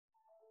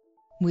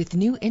With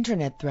new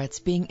internet threats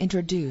being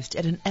introduced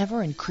at an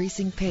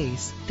ever-increasing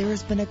pace, there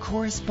has been a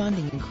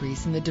corresponding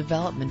increase in the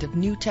development of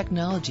new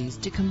technologies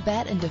to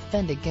combat and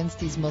defend against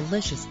these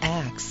malicious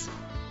acts.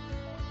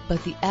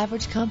 But the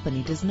average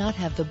company does not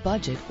have the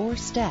budget or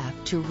staff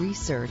to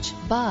research,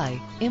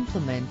 buy,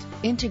 implement,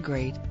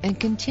 integrate, and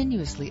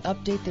continuously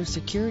update their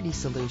security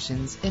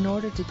solutions in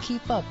order to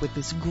keep up with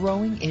this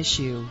growing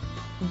issue.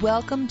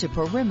 Welcome to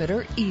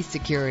Perimeter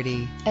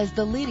eSecurity. As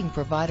the leading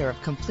provider of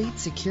complete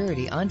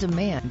security on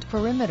demand,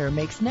 Perimeter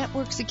makes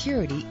network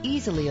security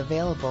easily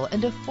available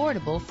and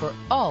affordable for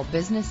all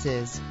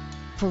businesses.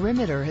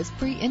 Perimeter has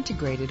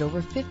pre-integrated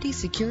over 50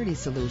 security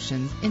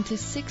solutions into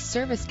 6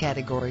 service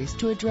categories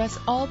to address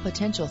all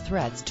potential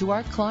threats to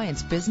our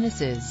clients'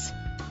 businesses.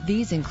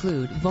 These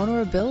include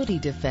vulnerability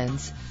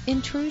defense,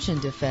 intrusion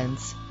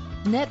defense,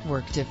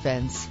 network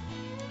defense,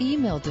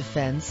 email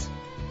defense,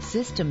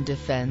 system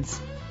defense,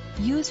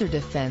 user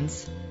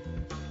defense,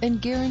 and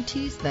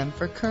guarantees them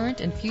for current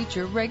and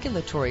future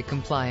regulatory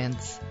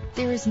compliance.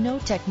 There is no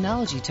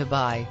technology to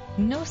buy,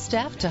 no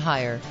staff to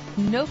hire,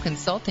 no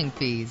consulting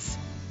fees.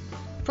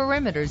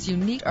 Perimeter's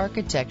unique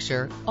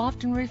architecture,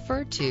 often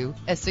referred to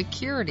as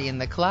security in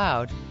the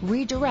cloud,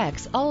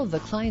 redirects all of the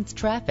client's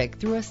traffic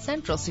through a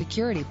central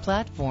security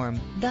platform,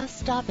 thus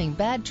stopping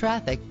bad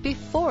traffic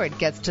before it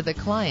gets to the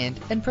client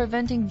and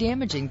preventing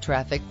damaging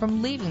traffic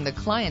from leaving the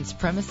client's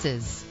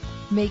premises.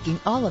 Making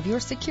all of your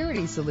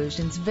security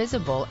solutions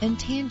visible and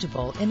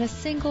tangible in a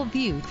single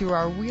view through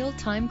our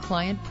real-time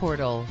client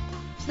portal.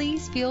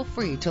 Please feel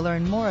free to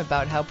learn more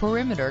about how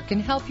Perimeter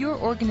can help your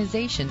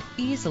organization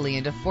easily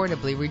and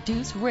affordably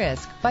reduce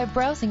risk by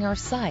browsing our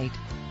site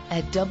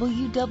at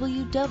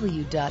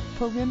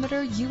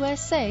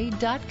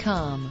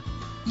www.perimeterusa.com.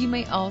 You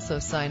may also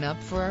sign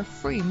up for our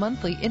free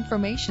monthly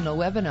informational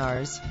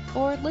webinars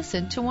or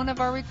listen to one of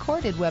our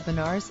recorded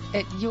webinars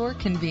at your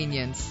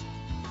convenience.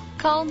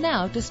 Call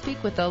now to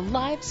speak with a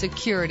live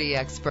security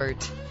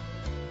expert.